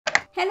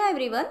Hello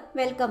everyone,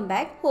 welcome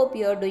back. Hope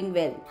you are doing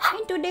well.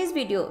 In today's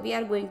video, we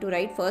are going to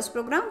write first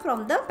program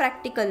from the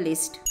practical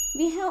list.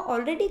 We have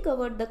already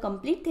covered the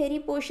complete theory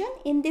portion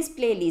in this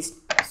playlist.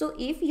 So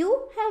if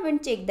you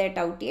haven't checked that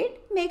out yet,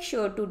 make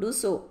sure to do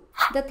so.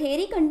 The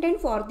theory content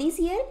for this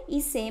year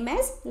is same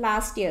as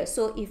last year.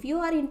 So if you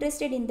are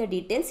interested in the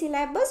detailed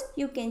syllabus,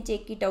 you can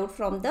check it out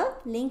from the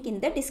link in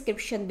the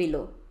description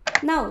below.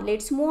 Now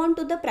let's move on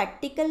to the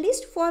practical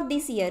list for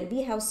this year.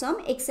 We have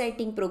some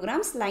exciting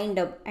programs lined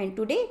up and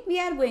today we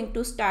are going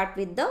to start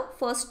with the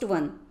first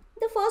one.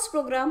 The first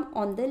program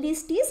on the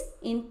list is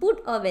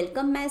input a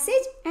welcome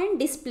message and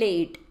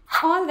display it.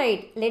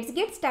 Alright, let's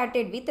get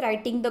started with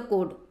writing the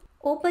code.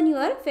 Open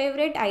your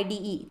favorite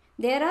IDE.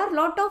 There are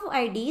lot of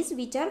IDEs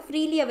which are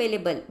freely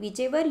available.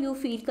 Whichever you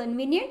feel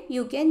convenient,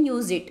 you can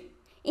use it.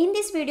 In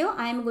this video,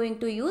 I am going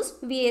to use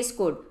VS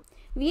Code.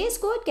 VS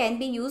Code can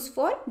be used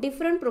for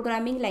different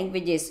programming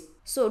languages.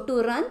 So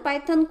to run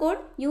Python code,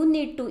 you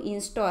need to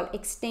install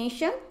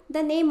extension.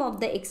 The name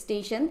of the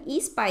extension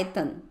is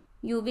Python.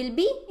 You will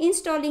be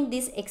installing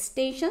this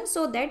extension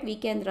so that we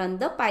can run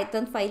the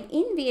Python file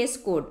in VS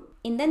Code.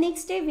 In the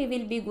next step, we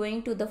will be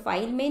going to the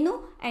file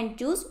menu and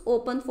choose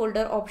open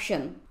folder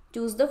option.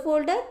 Choose the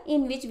folder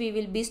in which we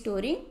will be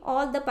storing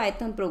all the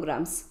Python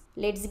programs.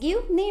 Let's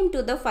give name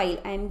to the file.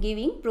 I am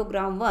giving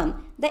program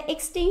 1. The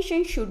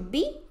extension should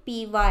be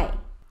py.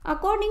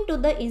 According to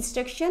the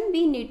instruction,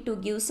 we need to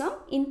give some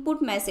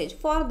input message.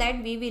 For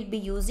that, we will be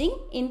using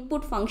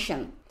input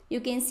function.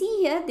 You can see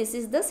here, this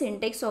is the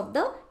syntax of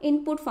the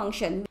input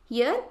function.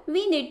 Here,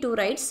 we need to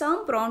write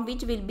some prompt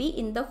which will be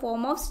in the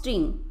form of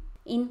string.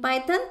 In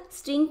Python,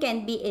 string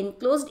can be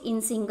enclosed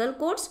in single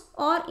quotes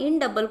or in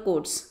double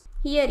quotes.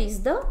 Here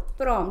is the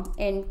prompt,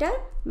 enter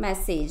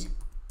message.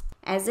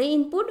 As an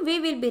input, we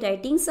will be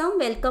writing some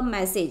welcome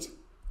message,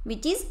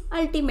 which is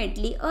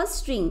ultimately a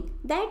string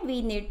that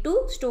we need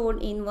to store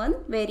in one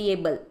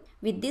variable.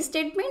 With this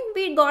statement,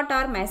 we got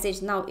our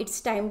message. Now it's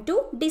time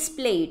to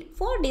display it.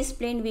 For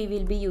displaying, we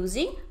will be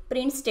using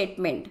print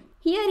statement.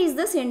 Here is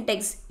the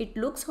syntax. It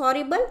looks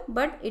horrible,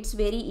 but it's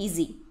very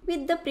easy.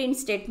 With the print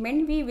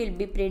statement, we will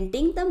be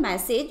printing the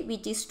message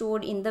which is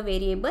stored in the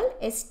variable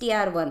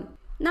str1.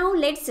 Now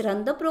let's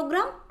run the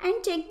program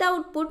and check the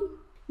output.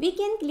 We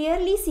can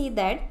clearly see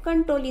that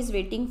control is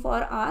waiting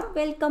for our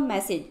welcome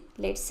message.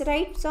 Let's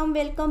write some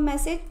welcome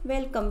message.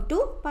 Welcome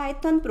to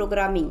Python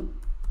programming.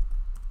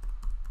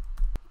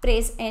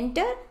 Press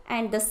enter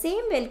and the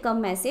same welcome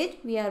message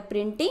we are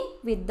printing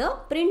with the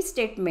print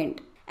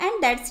statement.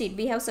 And that's it.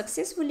 We have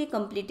successfully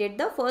completed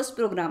the first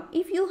program.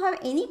 If you have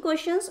any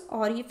questions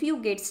or if you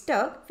get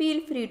stuck,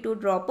 feel free to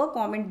drop a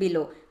comment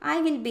below. I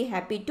will be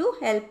happy to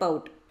help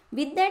out.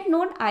 With that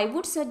note, I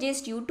would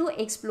suggest you to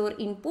explore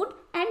input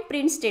and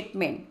print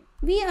statement.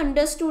 We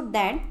understood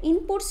that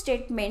input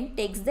statement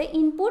takes the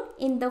input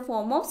in the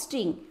form of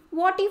string.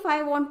 What if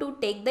I want to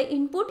take the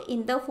input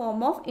in the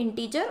form of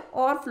integer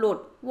or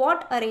float?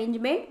 What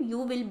arrangement you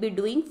will be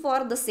doing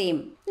for the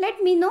same?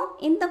 Let me know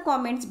in the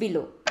comments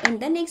below. In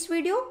the next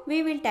video,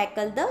 we will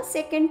tackle the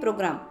second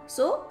program.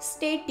 So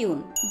stay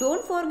tuned.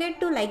 Don't forget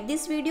to like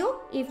this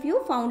video if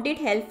you found it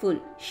helpful.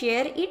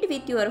 Share it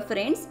with your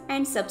friends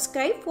and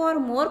subscribe for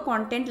more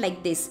content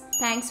like this.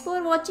 Thanks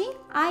for watching.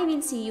 I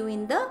will see you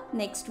in the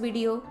next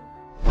video.